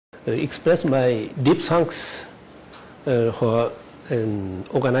express my deep thanks for an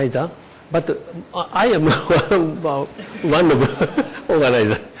organizer, but I am one of the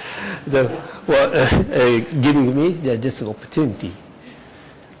organizers for giving me this opportunity.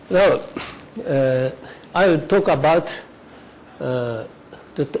 Now, I will talk about the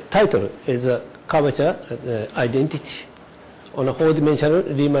title is curvature identity on a four-dimensional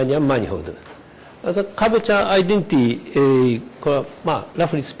Riemannian manifold. As a curvature identity,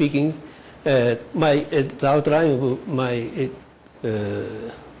 roughly speaking, the outline of my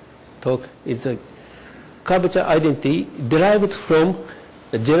talk is a curvature identity derived from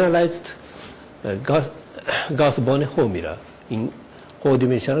a generalized Gauss-Bonnet formula in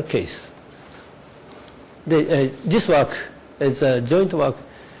four-dimensional case. This work is a joint work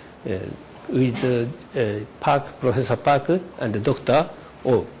with Professor Park and Dr.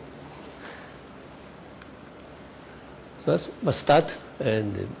 O. So that's start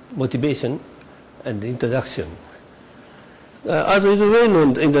and motivation and introduction. As is well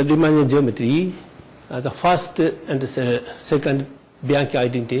known in the Riemannian geometry, the first and the second Bianchi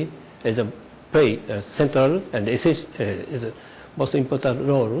identity is a play central and is a most important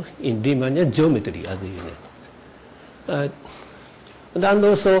role in Riemannian geometry, as you know. And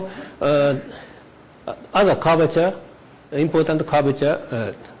also other curvature, important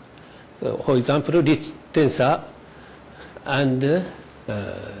curvature, for example, rich tensor and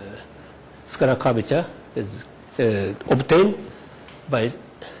scalar curvature is obtained by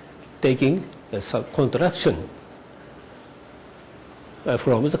taking a subcontraction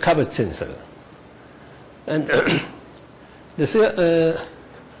from the curvature tensor. And the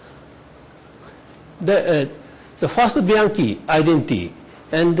first Bianchi identity,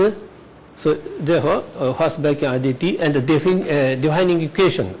 and so therefore first Bianchi identity and the defining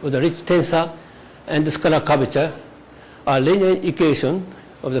equation of the rich tensor and the scalar curvature are linear equation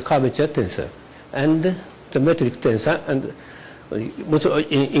of the curvature tensor and the metric tensor, and also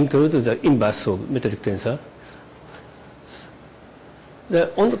include the inverse of metric tensor.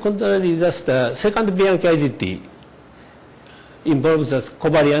 On the contrary, just the second Bianchi identity involves the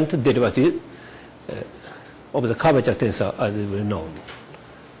covariant derivative of the curvature tensor, as we know.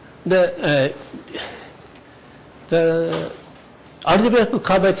 The algebraic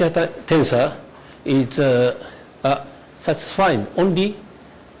curvature tensor is satisfying only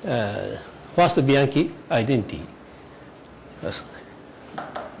first Bianchi identity.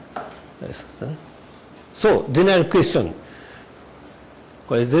 So, general question.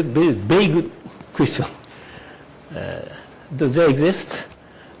 It's a very big question. Does there exist?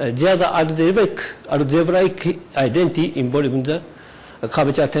 There is algebraic identity involving the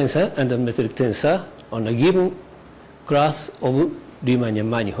curvature tensor and the metric tensor on a given class of Riemannian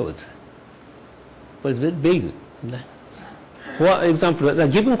manifold. But it's very big. For example, the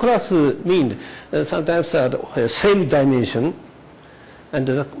given class means sometimes same dimension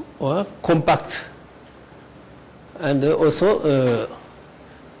and or compact, and also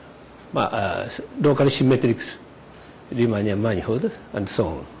locally symmetric Riemannian manifold, and so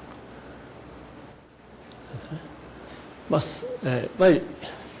on. But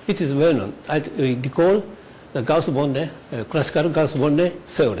it is well known. I recall the Gauss-Bonnet, classical Gauss-Bonnet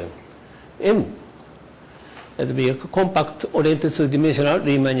theorem. M will be a compact oriented two-dimensional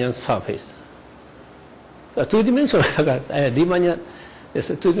Riemannian surface. A two-dimensional Riemannian is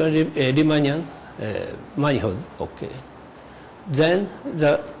a Riemannian manifold. Okay. Then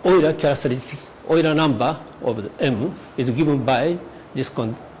the Euler characteristic, Euler number of the M is given by this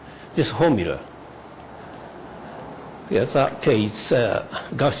formula. Yes, K is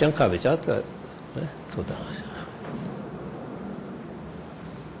Gaussian curvature.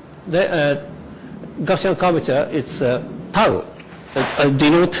 The Gaussian curvature is tau,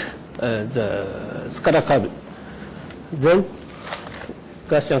 denote the scalar curvature. Then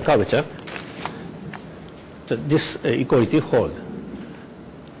Gaussian curvature, this equality hold.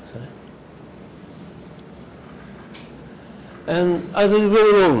 And as is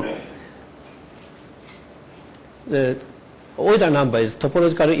well known, the Euler number is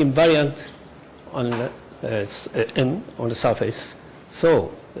topologically invariant on M on the surface.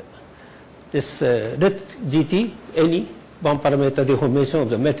 So this let GT any one parameter deformation of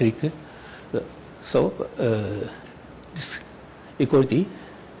the metric. So this equality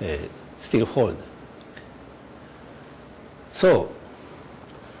still hold. So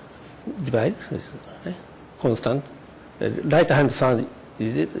divide constant. Right hand side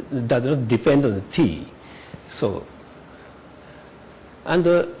does not depend on the t. So and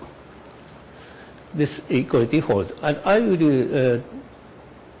this equality hold. And I will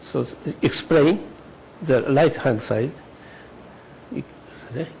so explain the right hand side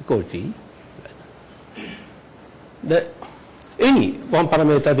equality. Any one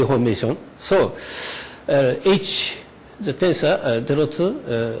parameter deformation, so H, the tensor,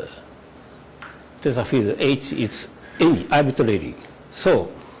 tensor field H is any arbitrary.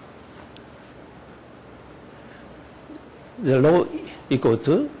 So the law equal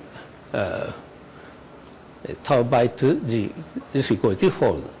to tau by 2 G, this equality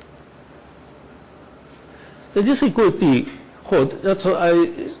hold. This equality hold, that's why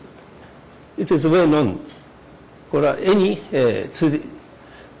it is well known for any, it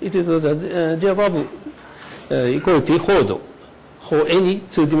is the above equality hold for any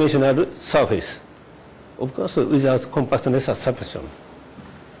two-dimensional surface, of course without compactness assumption.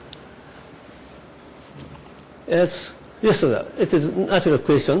 Yes, it is a natural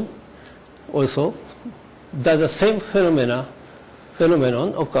question also. Does the same phenomenon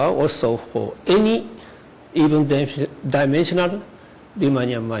occur also for any even dimensional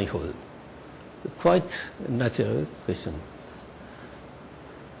Riemannian manifold? Quite natural question.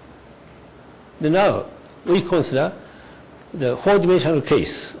 Now we consider the four-dimensional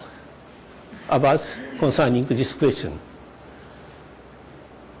case about concerning this question.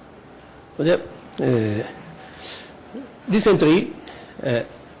 Recently,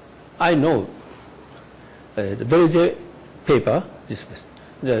 I know the Berger paper,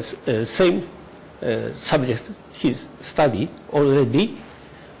 the same subject he studied already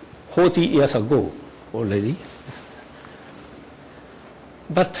 40 years ago already.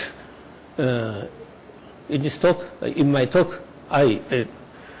 But in this talk, in my talk, I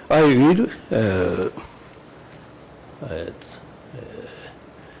will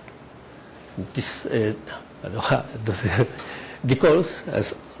recalls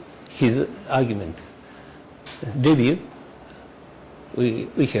as his argument. Review, we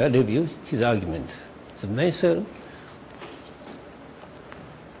here review his argument. The main cell,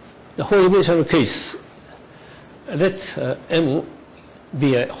 the whole-dimensional case, let M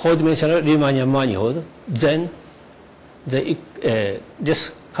be a whole-dimensional Riemannian manifold, then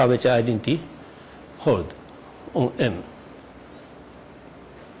this curvature identity hold on M.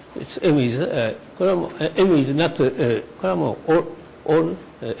 M is not all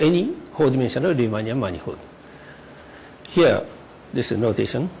any whole-dimensional Riemannian manifold. Here, this is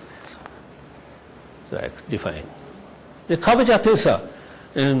notation, like defined. The curvature tensor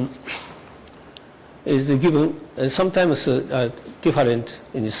is given sometimes different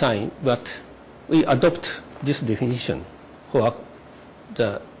in the sign, but we adopt this definition for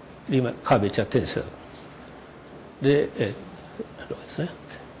the Riemann curvature tensor.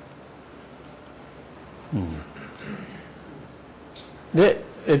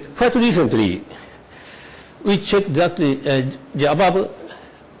 Quite recently, we checked that the above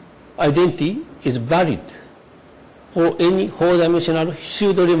identity is valid for any whole-dimensional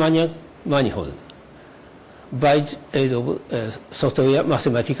pseudo-Riemannian manifold by aid of software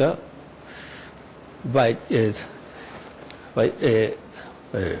Mathematica, by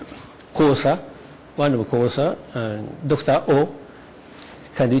Kosa, one of Kosa, and Dr. O.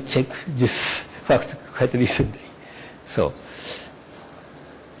 Can you check this fact quite recently? So,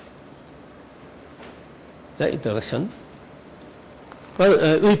 the introduction.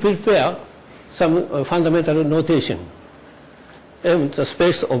 Well, we prepare some fundamental notation. M, the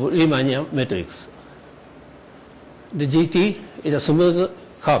space of Riemannian matrix. The GT is a smooth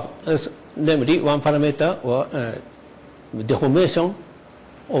curve, namely one parameter or deformation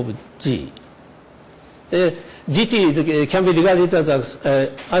of G. GT can be regarded as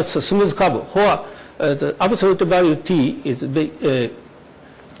a smooth curve where the absolute value T is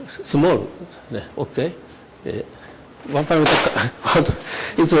small. Okay. One parameter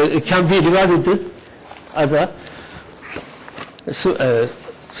it can be regarded as a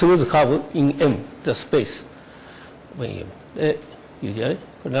smooth curve in M, the space. Usually,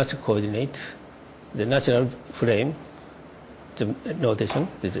 natural coordinate, the natural frame, the notation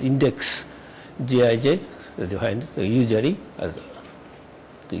is the index Gij defined usually as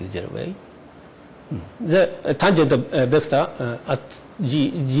the usual way. The tangent vector at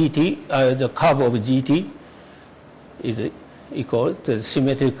GT, the curve of GT is equal to the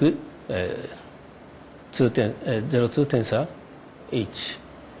symmetric 02 tensor H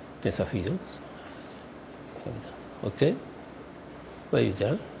tensor field. Okay, by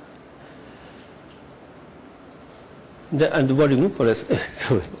usual. And the volume for us.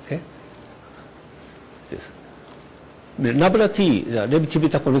 Okay. Yes. The number T, the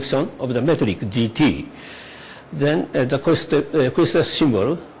Levi-Civita connection of the metric GT, then the crystal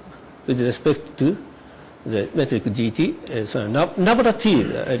symbol with respect to the metric GT. So number T,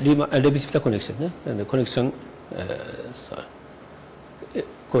 Levi-Civita connection, and the connection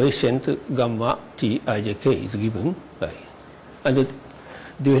coefficient gamma t ijk is given by, and the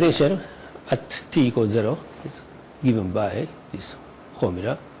differential at t equals 0 is given by this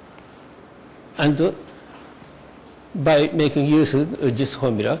formula. And by making use of this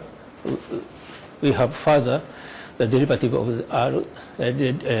formula, we have further the derivative of the R,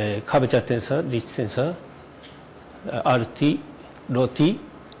 curvature tensor, Rich tensor, RT, rho t,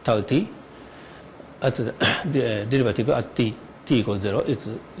 tau t, at the derivative at t equals 0 is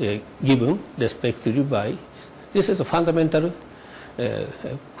given respectively by. This is a fundamental.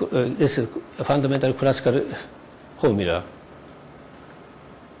 This is a fundamental classical formula.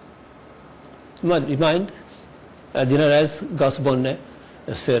 Remind generalized Gauss-Bonnet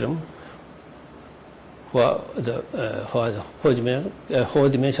theorem for the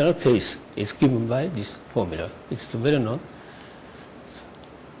four-dimensional case is given by this formula. It's well known.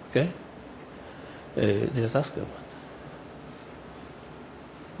 Okay. Just ask them.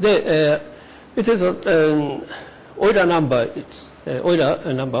 It is Euler number. It's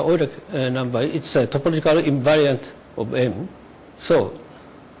Euler number. It's a topological invariant of M. So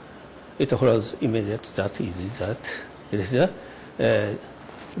it follows immediate that it is the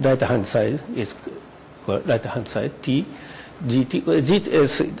right hand side. It's right hand side T GT GT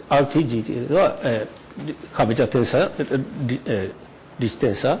RT GT curvature tensor Rich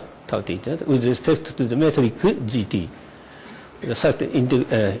tensor tau t with respect to the metric GT. The certain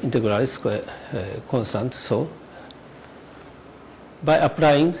integral is constant. So by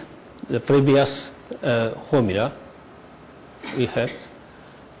applying the previous formula, we have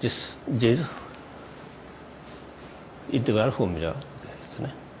this J integral formula.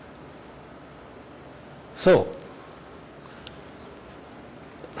 So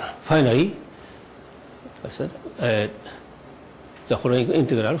finally, I said the following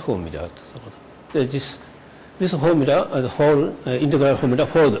integral formula. This formula, the whole integral formula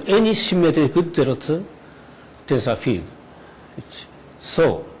for any symmetric zeroth tensor field.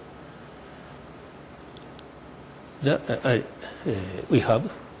 So we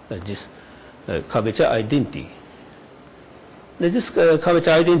have this curvature identity. This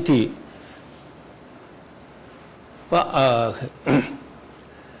curvature identity,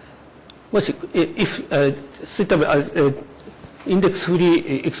 if index-free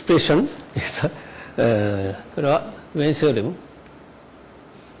expression is Kouei theorem.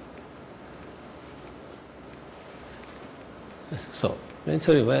 So Kouei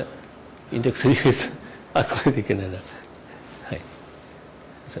theorem はインデックスフリーです。あ、これでいけないな。はい。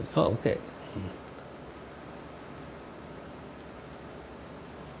あ、OK。あ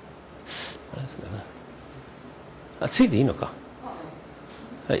れですかな。あ、ついていいのか。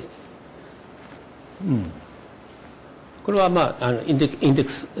はい。うん。これはまあインデック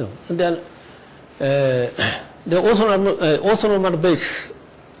スで。The orthonormal basis,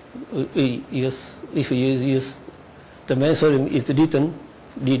 if you use the main theorem, is rewritten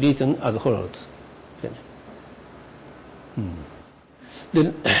as follows. Okay.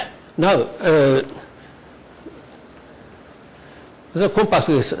 Then now the compact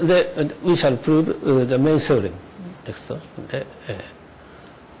case, we shall prove the main theorem next.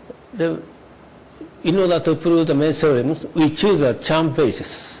 In order to prove the main theorem, we choose a charm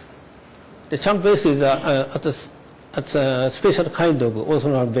basis. The charm basis is at a special kind of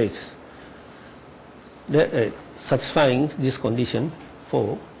orthonormal basis. Satisfying this condition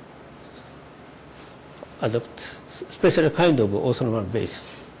for adopt special kind of orthonormal basis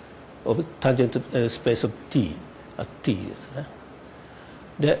of tangent space of T at T.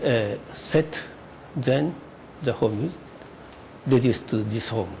 The set then the form is reduced to this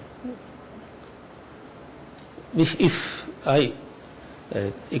form. If I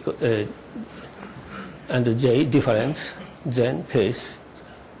and J different, then case.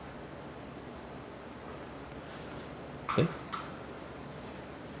 Okay.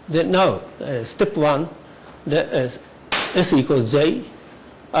 Then now step 1, the S equals J,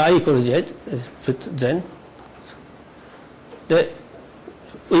 I equals Z is put then.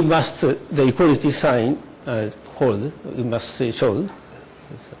 We must the equality sign hold. We must show.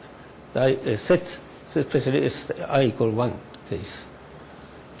 I set especially is I equal 1 case.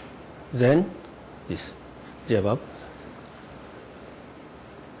 Then this J above.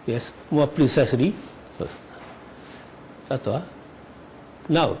 Yes, more precisely.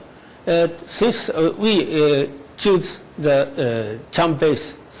 Now, since we choose the charm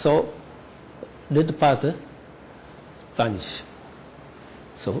base, so red part vanish.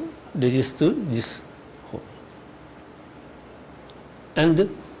 So reduce to this form. And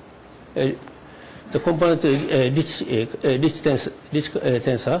the component rich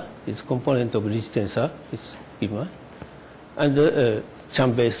tensor is component of rich tensor is given, and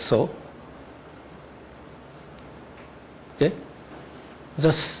charm base so. Okay,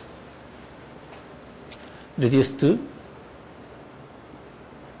 thus reduced to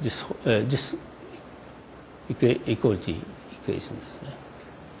this equality equation.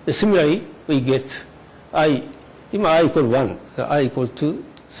 Similarly, we get I equal 1, I equal 2,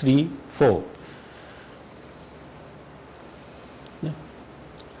 3, 4. Yeah.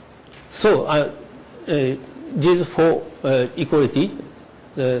 So these four equality,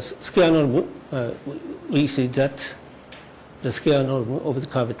 the square norm, we see that the square norm of the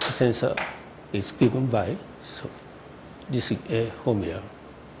curvature tensor is given by this formula.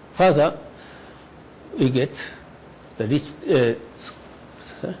 Further, we get the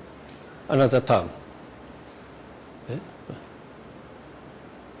another term. Okay.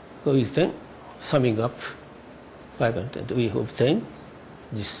 So we then summing up 5 and 10, we obtain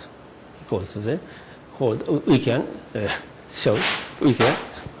this equal to the whole. We can show we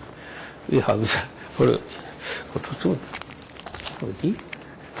have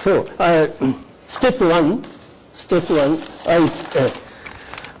so step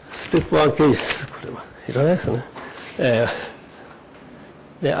one case いらないですね。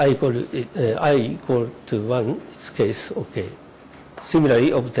The I equal to 1 is case okay.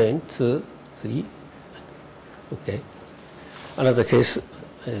 Similarly obtained 2, 3. Okay. Another case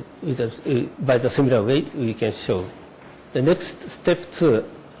by the similar way we can show. The next step 2,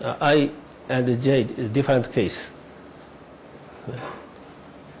 I and J is different case.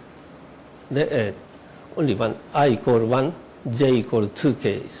 Only one I equal 1, J equal 2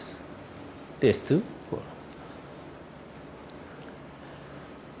 case. Raised to 4.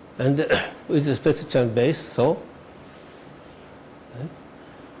 And with respect to charm base, so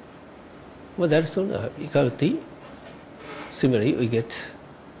direction equality. Similarly, we get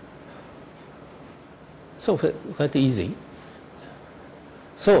so quite easy.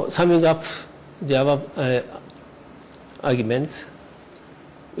 So summing up the above arguments,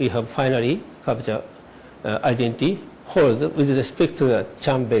 we have finally curvature identity hold with respect to the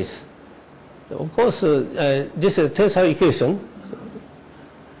charm base. Of course, this is a tensor equation.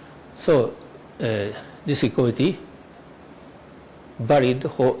 So this equality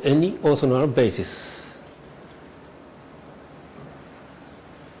valid for any orthogonal basis.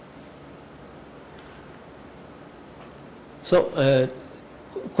 So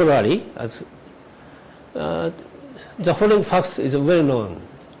corollary, as the following fact is well known.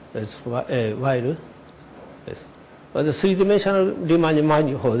 That's while yes. But the three-dimensional Riemannian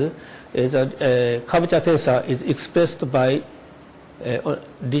manifold is a curvature tensor is expressed by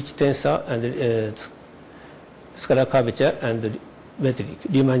Rich tensor and scalar curvature and metric,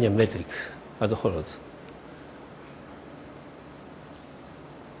 Riemannian metric as follows.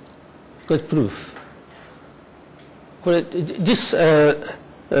 Good proof. This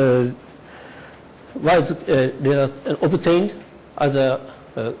was obtained as a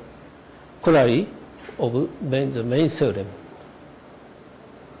corollary of the main theorem.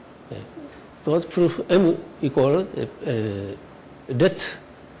 Those proof M equal that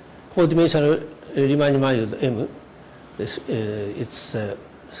four-dimensional Riemannian manifold M. It's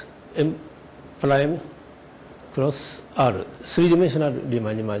M prime cross R, three-dimensional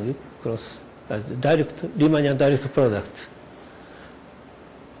Riemannian manifold cross direct Riemannian direct product.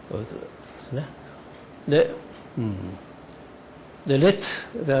 The let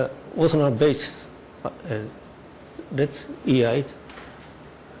the orthogonal base let EI.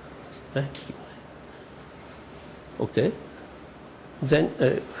 Okay. Then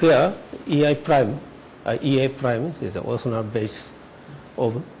here EI prime is the orthogonal base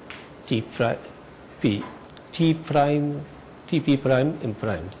of T prime P, T prime, TP prime, M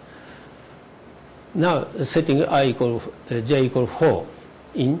prime. Now setting I equal J equal 4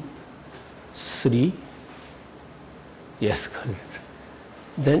 in 3. Yes, correct.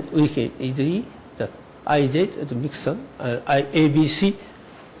 Then we can easily that IJ is the mixture ABC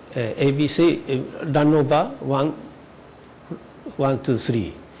run over 1, 2,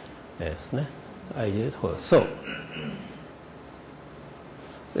 3. Yes, IJ 4. So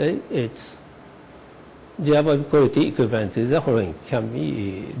it's the above equality equivalent is the following can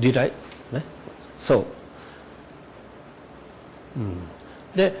be derived. So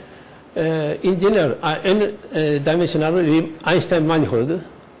in general, n-dimensional Einstein manifold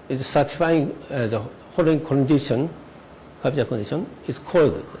is satisfying the following condition, curvature condition, is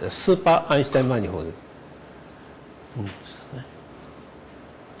called super Einstein manifold.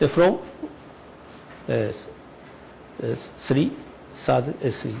 From 3, third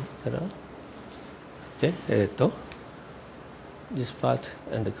S3 okay, this part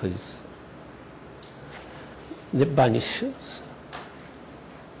and the quiz. They vanish.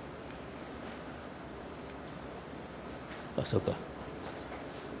 あ、そうか。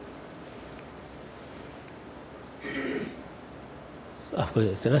あ、これ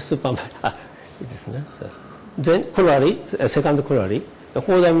ですね。スーパーマイ、あ、いいですね。Then corollary, second corollary, the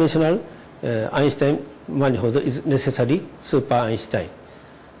four-dimensional Einstein manifold is necessary super Einstein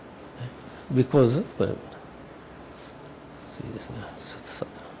because これそうですね。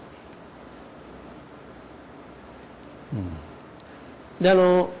で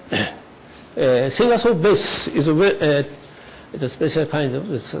Sekigawa base is a special kind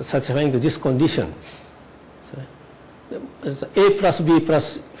of satisfying this condition. A plus B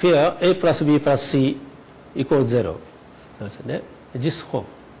plus here A plus B plus C equals 0. ね、this form.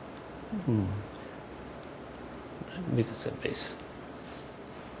 Because base.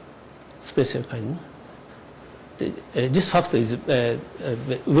 Special kind. This factor is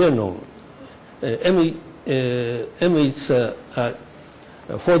well known. M is a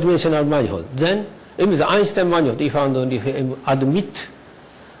four-dimensional manifold. Then M is an Einstein manifold if and only if M admit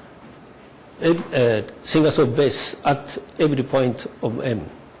Sekigawa base at every point of M.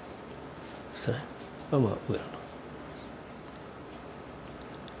 So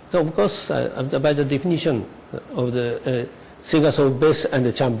of course, by the definition of the Sekigawa base and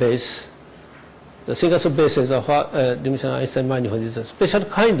the Chern base, the Sekigawa base is a dimensional Einstein manifold is a special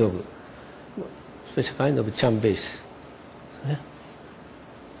kind of Chern base.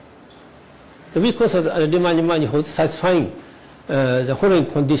 We consider the Riemannian manifold satisfying the following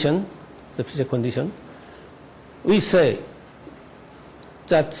condition, the special condition. We say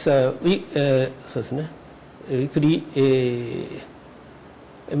that weekly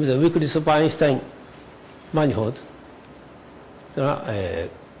super Einstein manifold.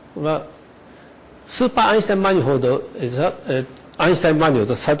 Super Einstein manifold is Einstein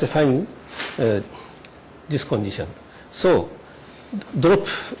manifold satisfying this condition. So drop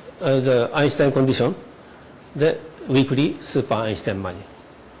the Einstein condition, the weekly super Einstein manifold.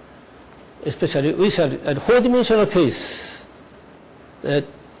 Especially we shall at four-dimensional case,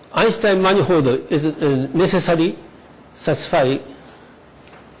 Einstein manifold is necessarily satisfy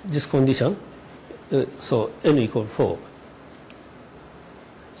this condition. So n equals 4.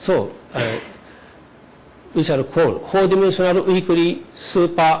 So we shall call four-dimensional weekly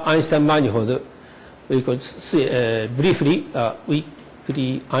super Einstein manifold. We could see briefly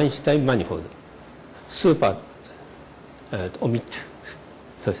weekly Einstein manifold. Super omit.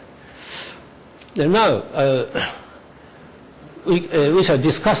 So now we shall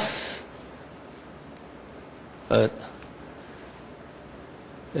discuss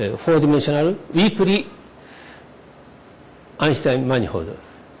four-dimensional weekly Einstein manifold.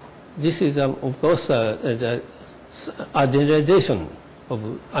 This is of course a generalization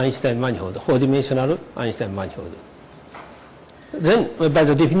of Einstein manifold, four-dimensional Einstein manifold. Then by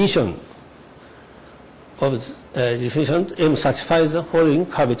the definition of M satisfies the following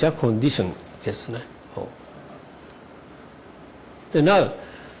curvature condition. Yes, no? Oh. Then now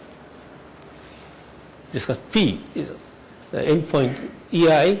discuss P is the endpoint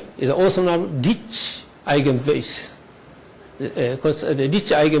EI is also now rich eigenbase. Because the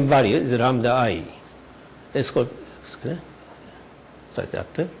rich eigenvalue is lambda I. Let's call such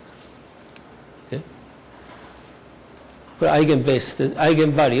that. Okay. For eigenbase, the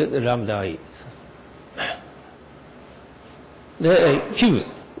eigenvalue is lambda I. The Q,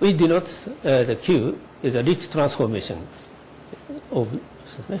 we denote the Q is a rich transformation of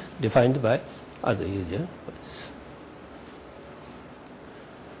defined by other user.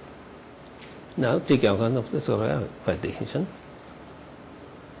 Now take account of this by definition.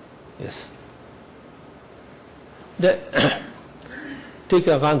 Yes. Take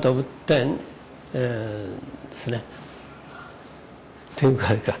account of 10 ですね。10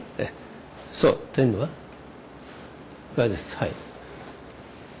回か。そう、10はこれです。はい。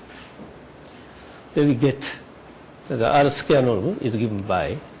Then we get the R square norm is given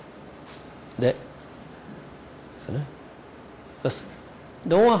by で、ですね。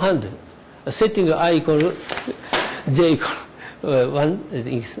The one hand, setting I equal J equal 1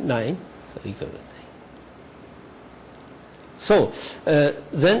 is 9, so equal to 3. So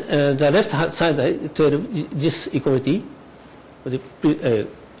then the left hand side 12, this equality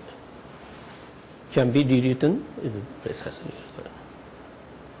can be rewritten in precisely.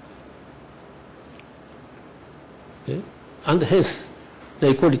 Okay. And hence the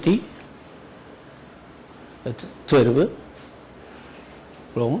equality at 12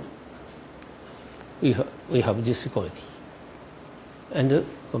 from we have this equality and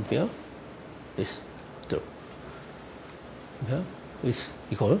compare this drop. Yeah, is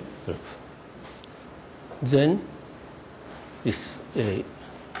equal drop. Then this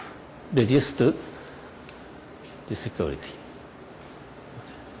reduced this equality.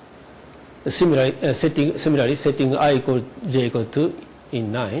 Similarly, setting I equal j equal to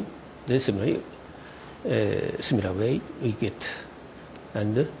in 9, then similarly, similar way we get,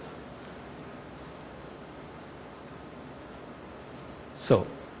 and so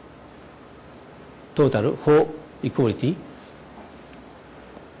total for equality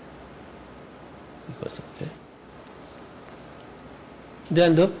equals, okay.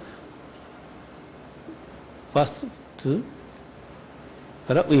 Then the first two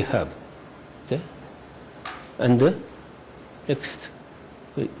we have, okay, and the next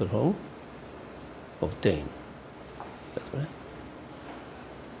we will obtain. That's right.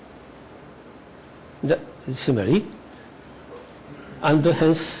 That similarly, and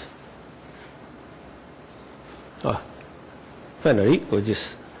hence finally with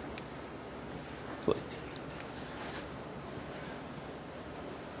this.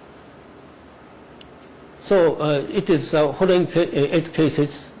 So it is following 8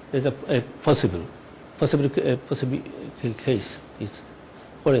 cases is a possible case is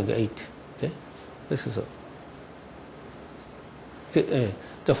following 8. Okay, this is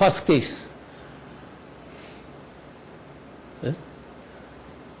the first case. Yes,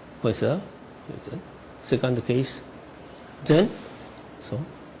 what's that? Second case, then so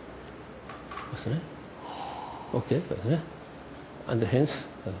what's that? Okay, and hence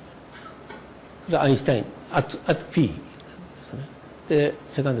the Einstein at P. The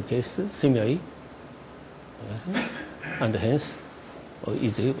second case similarly, and hence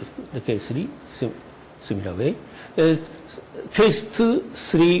is the case 3 similar way. Case 2,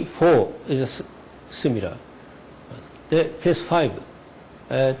 3, 4 is similar. The case 5,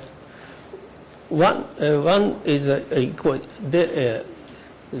 one is equal. The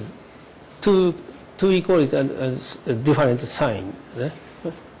two equality and different sign.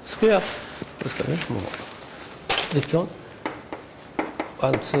 Square ですからね、もうで基本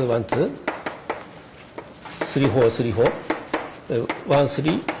1、2、1、2、3、4、3、4、1、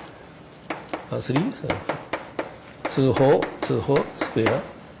3、1、3、2、4、2、4、スクエア、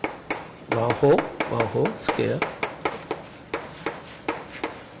1、4、1、4、スクエア。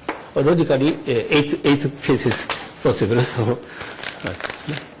Logically, 8 cases possible. So,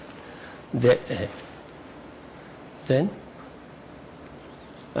 then,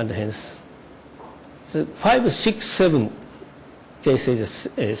 and hence, so 5, 6, 7 cases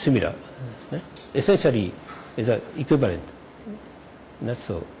is similar. Essentially, is equivalent. That's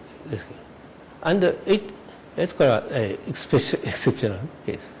so. And it's quite an exceptional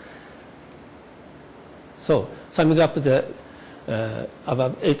case. So, summing up the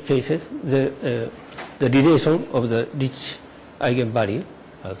above 8 cases, the relation of the rich eigenvalue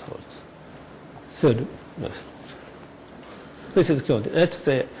as follows. So, this is called, let's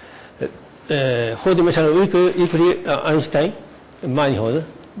say, 4-dimensional weakly Einstein manifold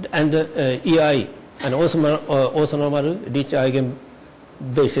and EI and orthonormal rich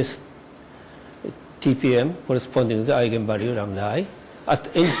eigenbasis TPM corresponding to the eigenvalue lambda I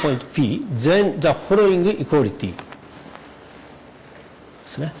at endpoint P, then the following equality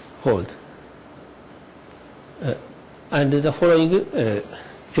hold. And the following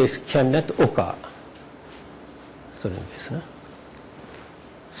case cannot occur.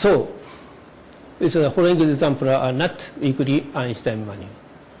 So, the following example are not weakly Einstein manifold.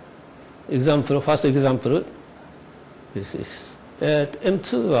 Example, first example, this is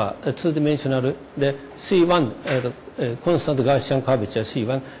M2 は two-dimensional で C1 constant Gaussian curvature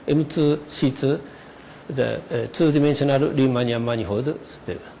C1 M2 C2 the two-dimensional Riemannian manifold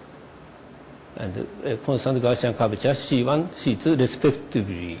and constant Gaussian curvature C1 C2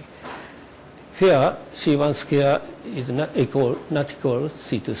 respectively. Here C1 square is not equal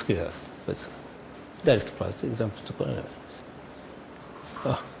C2 square. That's direct plus example ところになり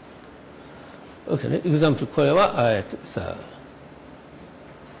ます。OK ね、example これはさあ。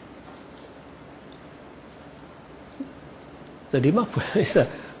The remap is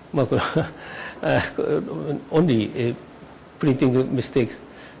only printing mistakes.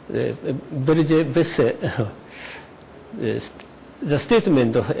 Berger-Besse, the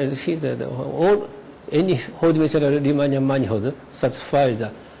statement of all any four-dimensional Riemannian manifold satisfies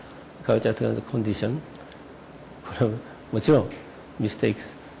the curvature condition. これはもちろん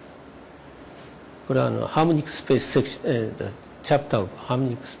mistakes. これはharmonic space section, the chapter of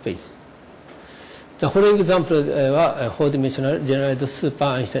harmonic space. The following example was four-dimensional generalized super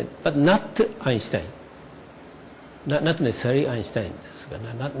Einstein, but not Einstein. Not necessarily Einstein.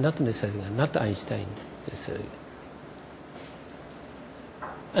 Not necessarily, not Einstein necessarily.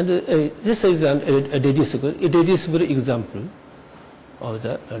 And this is a reducible example. of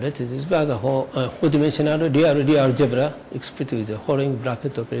the lattices by the four-dimensional real algebra expressed with the following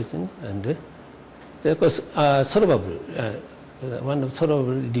bracket operation, and of course solvable, one of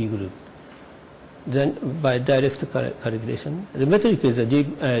solvable D group. Then by direct calculation, the metric is a G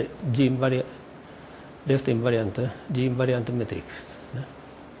invariant, left invariant, G invariant metric.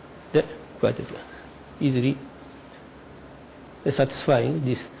 Quite easily satisfying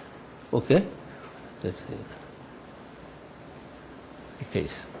this. Okay, that's the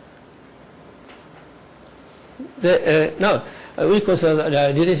case. Now we consider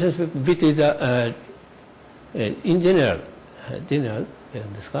the relationship between the in general,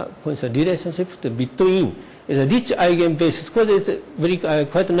 relationship between the rich eigenbasis, because it's very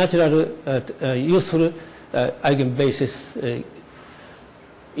quite natural, useful eigenbasis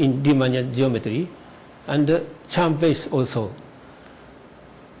in Riemannian geometry, and charm base also.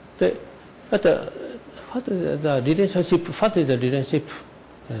 What is the relationship? What is the relationship?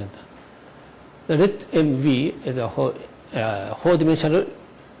 Let MV is a four-dimensional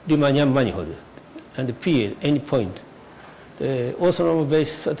Riemannian manifold, and P at any point. The orthonormal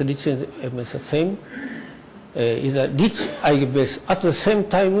base at rich M is the same. Is a rich eigenbase at the same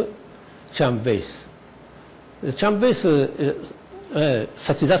time charm base. The charm base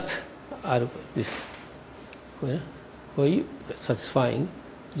such that are this for you satisfying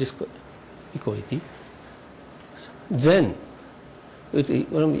this equality. Then it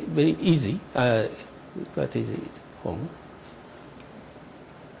will be very easy, quite easy home,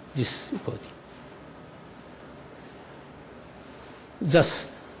 this equality. Thus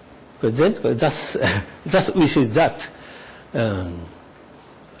we see that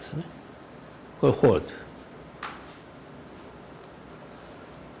hold.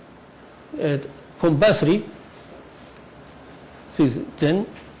 Conversely, then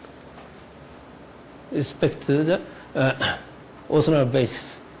respect to the orthogonal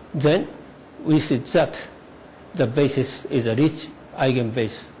basis, then we see that the basis is a rich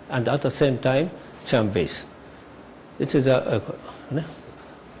eigenbase and at the same time charm base. It is a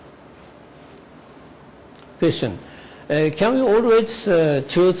question. Can we always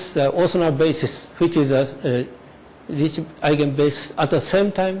choose the orthogonal basis which is a rich eigenbase at the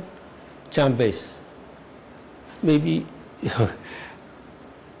same time charm base? Maybe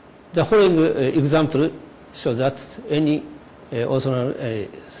the following example shows that any orthogonal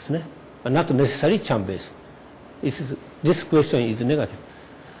not necessarily charm base. This question is negative.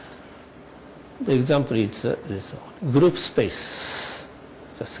 The example is this group space.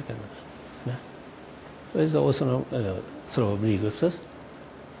 The second one. Where is the orthogonal three groups?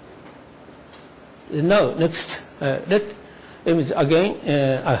 Now next, let image again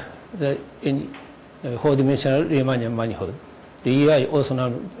in four-dimensional Riemannian manifold. The EI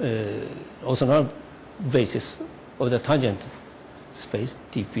orthogonal basis of the tangent space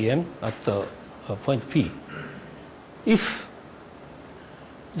TPM at the point P. If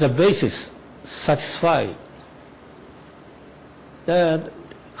the basis satisfy the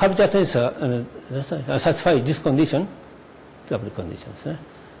curvature tensor satisfy this condition, double conditions,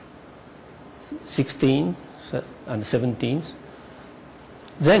 16 and 17,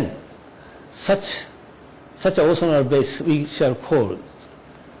 then such an orthogonal base we shall call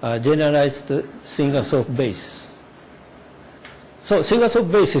generalized single-source base. So single-source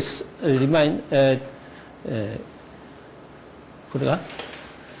bases remain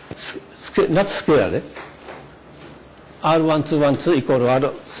not scalar. R1212 equal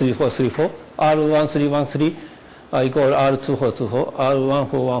R3434, R1313 equal R2424,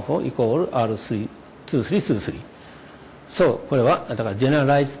 R1414 equal R2323. So これはだから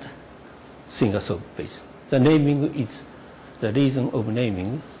generalized single-source base. The naming is the reason of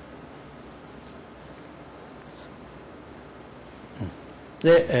naming.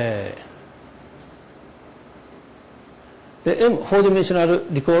 The M four-dimensional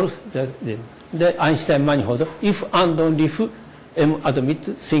recall the Einstein manifold if and only if M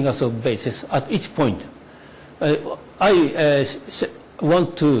admit single-source bases at each point. I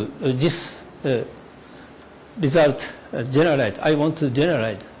want to this result generalize. I want to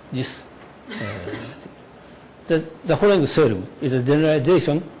generalize this. The following theorem is a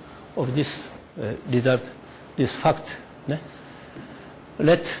generalization of this result, this fact.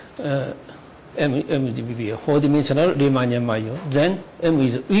 Let M be a four-dimensional Riemannian manifold. Then M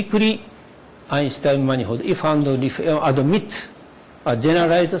is weakly Einstein manifold if and only if M admit a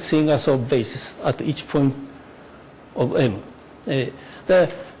generalized single-source basis at each point of M. This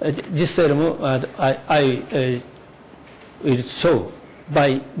theorem I will show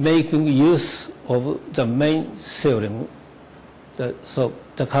by making use of the main theorem, so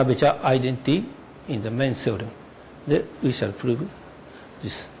the curvature identity in the main theorem. That we shall prove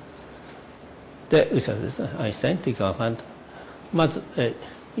this. で、ウィサルです。アインシュタイン、テイクアカウント。まず、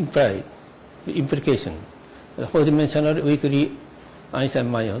imply, implication. The four-dimensional weakly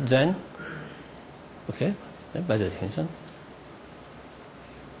Einstein manifold. Then, okay, by the definition.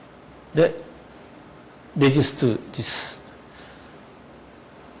 Then, reduce to this.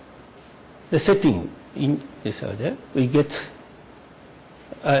 The setting in this order, we get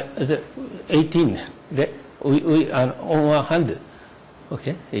the 18. We are on one hand.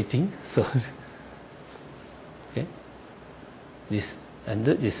 Okay, 18. So, okay, this and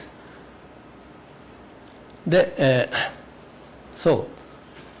this. So,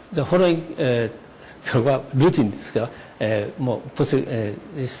 the following routine more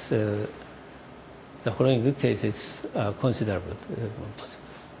this the following cases are considerable.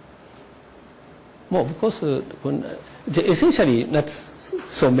 More because essentially not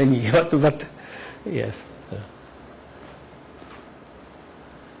so many, but yes.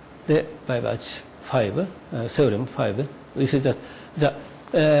 The by batch 5, theorem 5, we say that the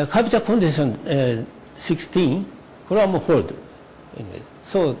curvature condition 16 column hold. Anyways.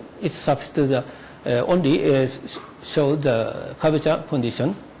 So it's subject to the only show the curvature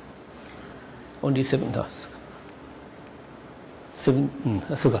condition only 7 dollars. 7,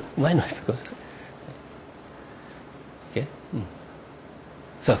 そうか、前のやつか。Okay.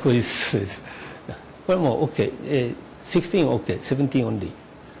 さあ、これです。これも OK。16 OK、17 only。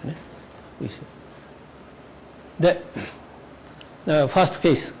で、first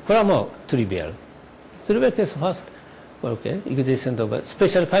case、これはもうトリビアル。トリビアルケース first、これ OK、existence of a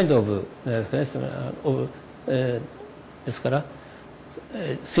special kind of、ですから、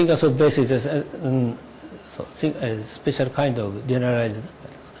singles of bases です、そう、special kind of generalized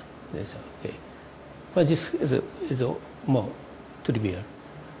です。OK。But this is more trivial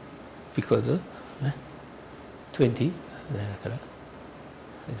because 20だから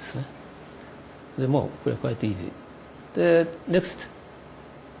ですね。でもこれは quite easy. The next,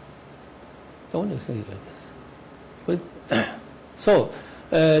 only so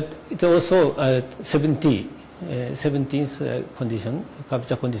it also 17th condition,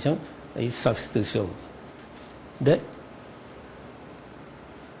 curvature condition is substitution.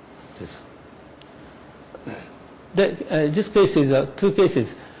 This case is two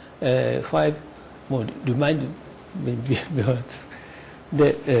cases, 5 more remind me beyond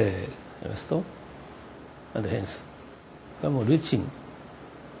the rest and hence more routine.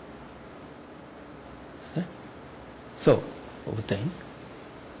 So obtain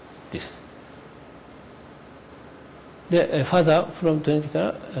this. The further from 20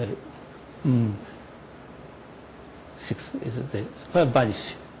 6 is the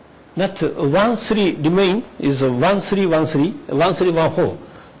vanish. Not 1 3 remain is 1 3 1 3 1 3 1 4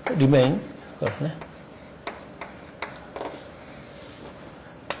 remain.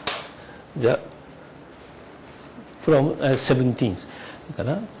 The from 17th.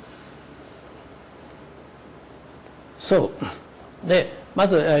 So,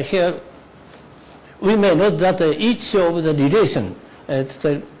 here we may note that each of the relation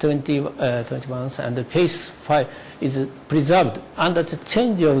 21 and the case 5 is preserved under the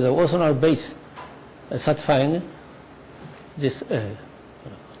change of the orthogonal base satisfying this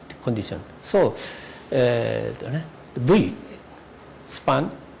condition. So, V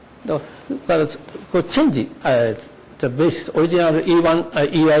span change the base original E1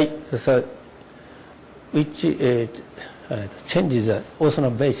 EI which changes the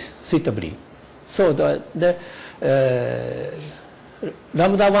orthogonal base suitably. So the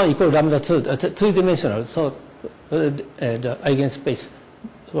lambda 1 equal lambda 2, three-dimensional. So the eigenspace,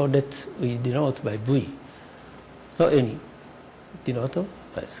 so that we denote by V. So any denote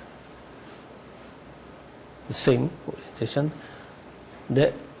by the same orientation.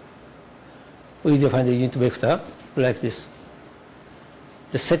 We define the unit vector like this.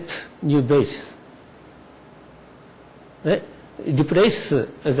 The set new base. Replace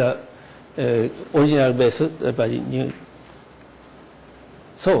the original base by new.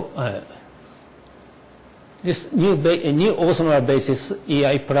 So this new orthogonal basis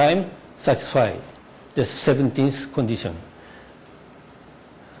EI prime satisfy the 17th condition.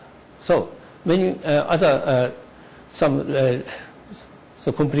 So many other some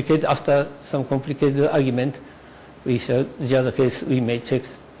so complicated after some complicated argument, we shall the other case we may check,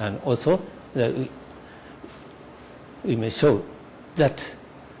 and also we may show that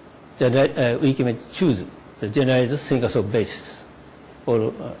we can choose the generalized singles of basis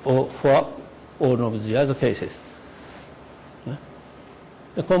or for all of the other cases.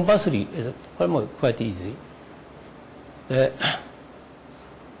 The compulsory is quite easy. Okay,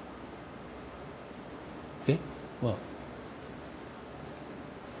 well,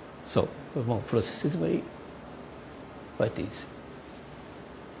 So one process is very quite easy.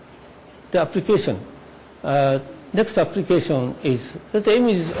 The application, next application is that the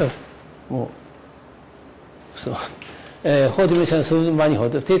image is more. So four-dimensional smooth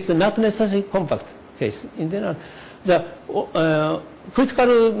manifold. It's not necessarily compact case. In general, the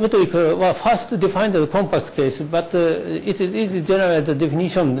critical metric was first defined as a compact case, but it is generally the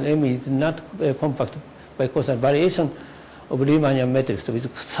definition of M is not compact because of variation of Riemannian metrics with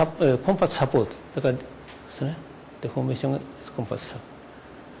compact support. The formation is compact support.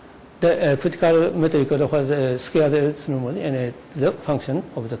 The critical metric was scared normally, and the function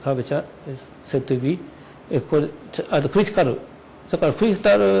of the curvature is said to be critical. The critical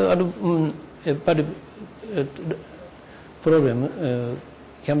problem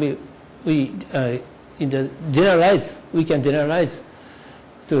can be in the generalize. We can generalize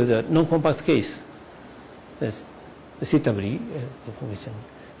to the non-compact case. That's the suitably formation,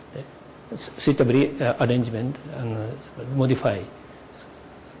 suitably arrangement and modify.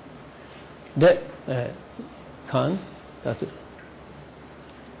 The can that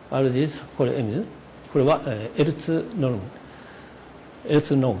are these for M. For L2 norm,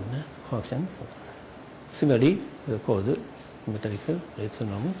 L2 norm function. Similarly, the code metrical L2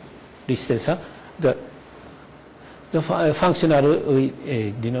 norm. This is the functional we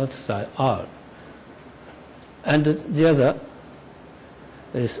denote by R, and the other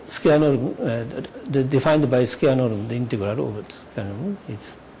is square norm. Defined by square norm, the integral over square norm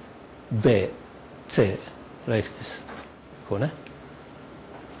is B, C, like this,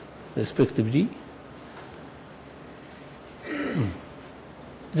 respectively.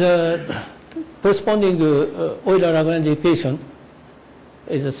 The corresponding Euler-Lagrange equation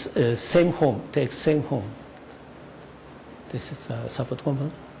is the same form, takes same form. This is a support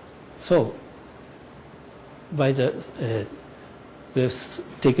component. So, by the we're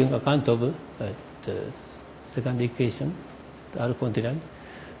taking account of the second equation, the R quantity,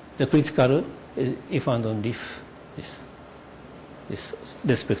 the critical is if and only if is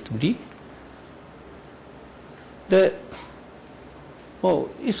respectively. The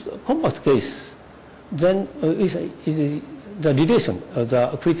it's a compact case. Then is the relation of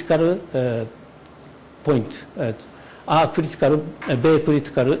the critical point R critical, B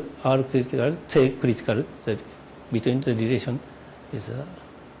critical, R critical, C critical. That between the relation is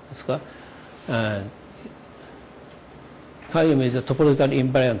chi M is a topological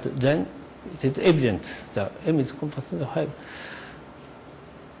invariant. Then it is evident that M is compact with high.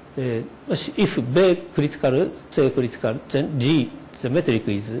 If B critical, C critical, then G, the metric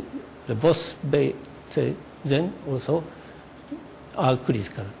is both B, C, then also R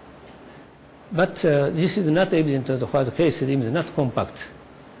critical. But this is not evident for the case M is not compact.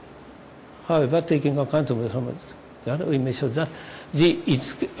 However, taking account of that, we may show that G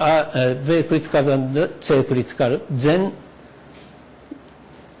is B critical and C critical, then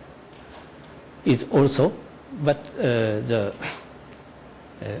is also, but the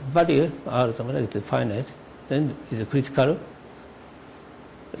value R is finite, then is critical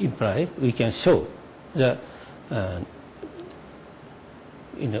imply we can show the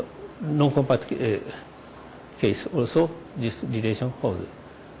in a non-compact case also this relation holds.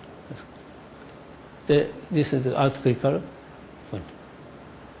 This is the out critical point.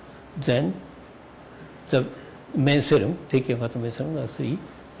 Then the main theorem, taking out the main theorem as 3,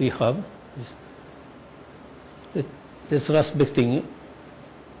 we have this respecting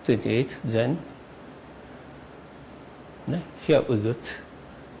 28, then here we got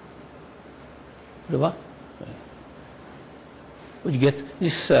we get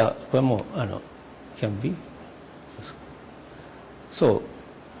this one more can be so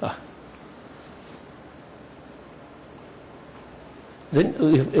then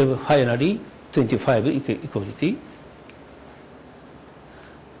we have finally 25 equality.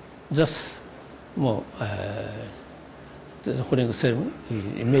 Just more the following theorem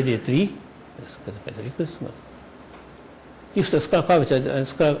immediately if the scalar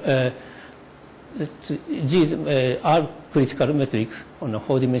curvature G is R critical metric on a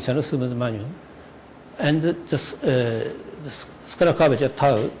four-dimensional smooth manifold, and the scalar curvature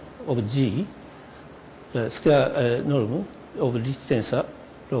tau of G, the square norm of Rich tensor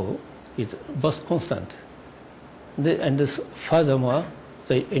rho is both constant. And furthermore,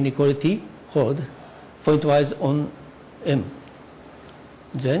 the inequality holds pointwise on M,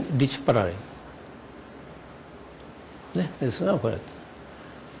 then Rich parallel. This is not correct.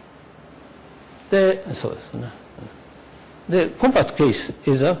 The compact case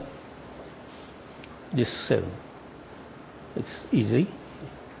is this theorem. It's easy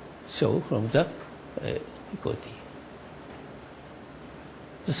show from the equality.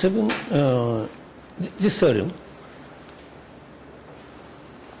 This theorem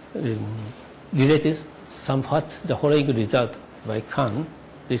related somewhat the following result by Kahn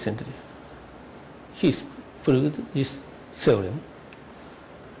recently. He proved this theorem.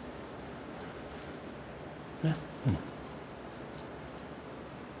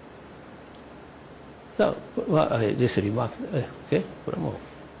 This remark, okay,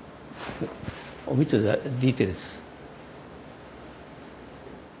 omit the details.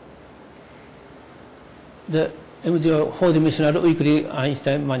 The four-dimensional weakly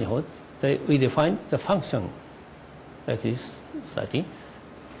Einstein manifold, we define the function like this,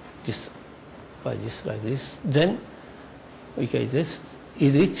 this by this like this. Then we can just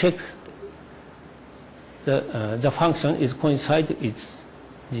easily check the function is coincide with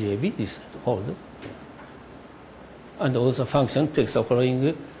GAB, this hold, and also function takes the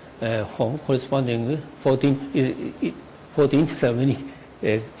following form corresponding 14 so many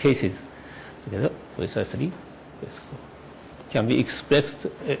cases together precisely can be expressed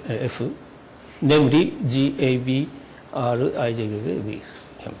F, namely GAB R IJB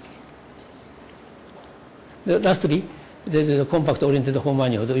can be. Lastly, there is a compact oriented Hall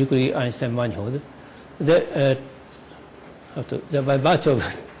manifold, weakly Einstein manifold. By virtue of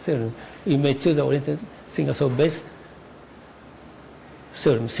theorem, we may choose the oriented single cell base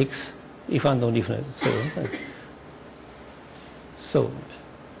theorem 6, if and only if theorem. So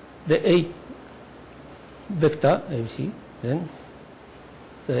the A vector ABC, then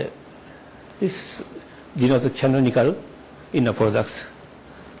this denotes the canonical inner products.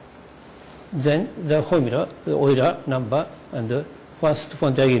 Then the formula, the Euler number and the first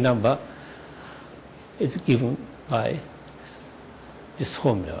quantity number is given by this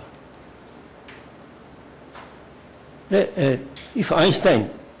formula. If Einstein,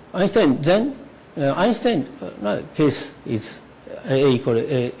 then Einstein case is A equal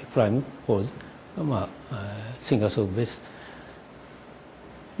A prime hold, single cell base.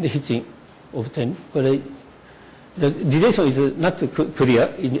 The hitching obtained, but the relation is not clear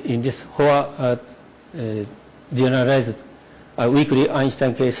in this whole generalized weakly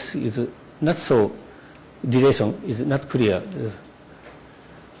Einstein case is not so. Relation is not clear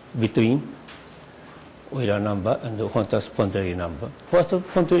between Euler number and the first quantity number. First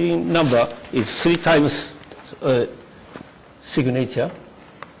quantity number is 3 times signature.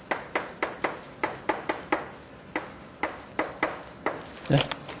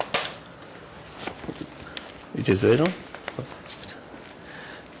 It is 0.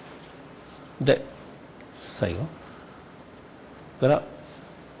 で、最後から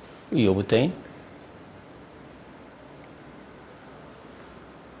we obtain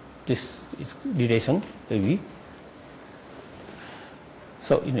this is relation maybe.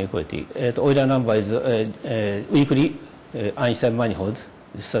 So inequality. The Euler number is weakly Einstein manifold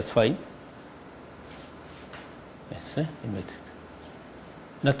is satisfied. Yes,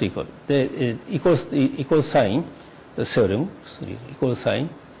 not equal. The equal sign, the theorem equal sign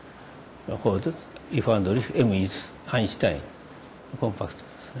holds if and only if M is Einstein compact.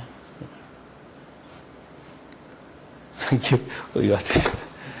 Thank you for your attention.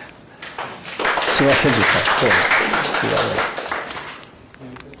 すみませんでし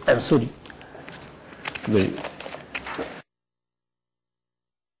た。I'm sorry. Very